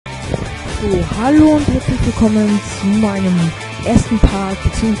So, hallo und herzlich willkommen zu meinem ersten Part,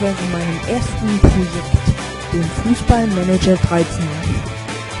 beziehungsweise meinem ersten Projekt, dem Fußball Manager 13.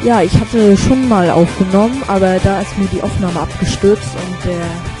 Ja, ich hatte schon mal aufgenommen, aber da ist mir die Aufnahme abgestürzt und der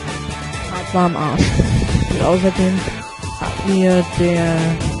Part war am Arsch. Und außerdem hat mir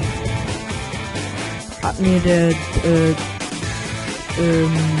der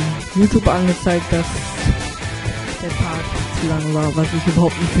YouTube angezeigt, dass der Part zu lang war, was ich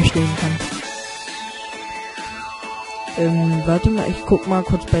überhaupt nicht verstehen kann. Warte mal, ich guck mal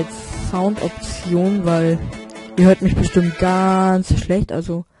kurz bei Soundoptionen, weil ihr hört mich bestimmt ganz schlecht,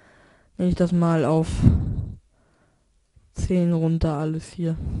 also wenn ich das mal auf 10 runter alles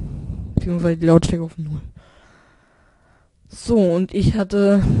hier, beziehungsweise die Lautstärke auf 0. So, und ich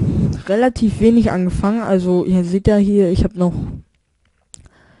hatte relativ wenig angefangen, also ihr seht ja hier, ich habe noch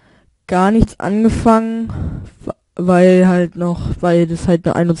gar nichts angefangen, weil das halt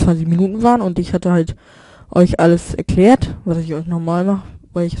nur 21 Minuten waren und ich hatte halt euch alles erklärt, was ich euch normal mache,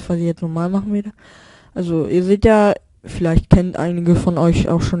 weil ich es quasi jetzt normal machen werde. Also ihr seht ja, vielleicht kennt einige von euch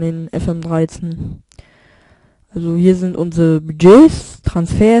auch schon den FM13. Also hier sind unsere Budgets,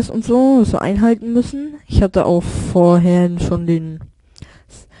 Transfers und so, was wir einhalten müssen. Ich hatte auch vorher schon die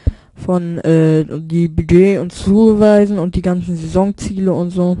Budget und Zuweisen und die ganzen Saisonziele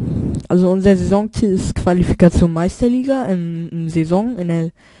und so. Also unser Saisonziel ist Qualifikation Meisterliga in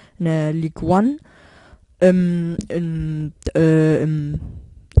der League One. Im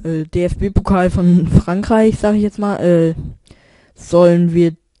DFB-Pokal von Frankreich, sage ich jetzt mal, sollen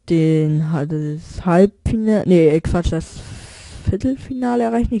wir das Viertelfinale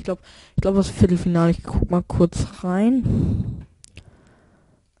erreichen. Ich glaube das Viertelfinale. Ich guck mal kurz rein.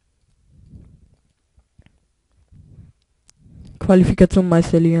 Qualifikation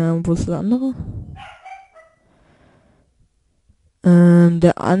Meisterliga, wo ist der andere?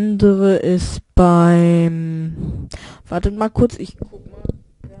 Der andere ist wartet mal kurz, ich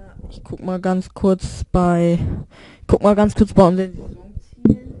guck mal ganz kurz bei unseren Saisonzielen.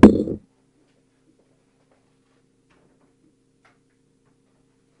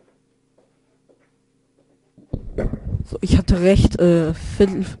 So, ich hatte recht,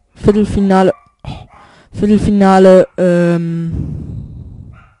 Viertelfinale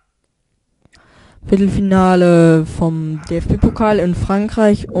vom DFB-Pokal in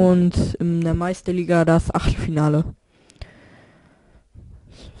Frankreich und in der Meisterliga das Achtelfinale.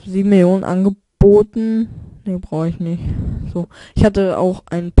 7 Millionen angeboten. Ne, brauche ich nicht. So, ich hatte auch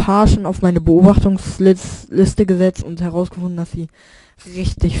ein paar schon auf meine Beobachtungsliste gesetzt und herausgefunden, dass sie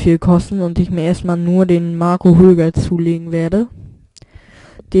richtig viel kosten und ich mir erstmal nur den Marco Höger zulegen werde.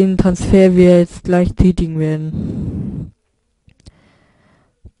 Den Transfer wir jetzt gleich tätigen werden.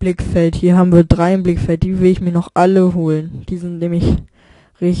 Blickfeld, hier haben wir 3 im Blickfeld, die will ich mir noch alle holen. Die sind nämlich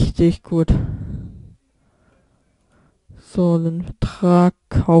richtig gut. So, den Vertrag,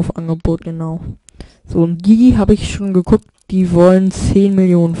 Kaufangebot, genau. So, und die habe ich schon geguckt, die wollen 10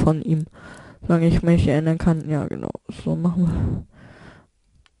 Millionen von ihm. Solange ich mich erinnern kann, ja genau, so machen wir.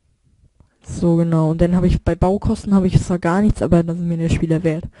 So, genau, und dann habe ich bei Baukosten zwar gar nichts, aber das ist mir der Spieler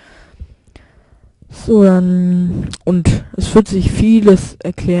wert. So, dann, und es wird sich vieles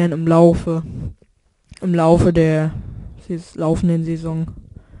erklären im Laufe der laufenden Saison.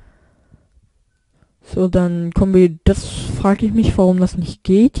 So, dann kommen wir, das frage ich mich, warum das nicht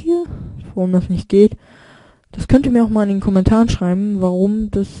geht hier. Das könnt ihr mir auch mal in den Kommentaren schreiben,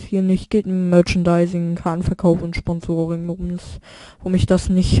 warum das hier nicht geht im Merchandising, Kartenverkauf und Sponsoring, warum ich das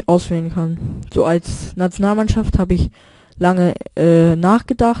nicht auswählen kann. So, als Nationalmannschaft habe ich lange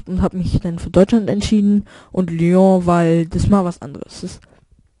nachgedacht und habe mich dann für Deutschland entschieden und Lyon, weil das mal was anderes ist.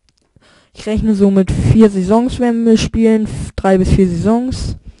 Ich rechne so mit 4 Saisons, wenn wir spielen, 3 bis 4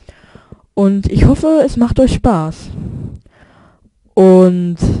 Saisons. Und ich hoffe, es macht euch Spaß.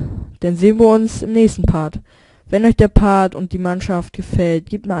 Und dann sehen wir uns im nächsten Part. Wenn euch der Part und die Mannschaft gefällt,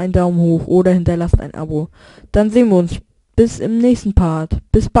 gebt mir einen Daumen hoch oder hinterlasst ein Abo. Dann sehen wir uns bis im nächsten Part.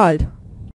 Bis bald.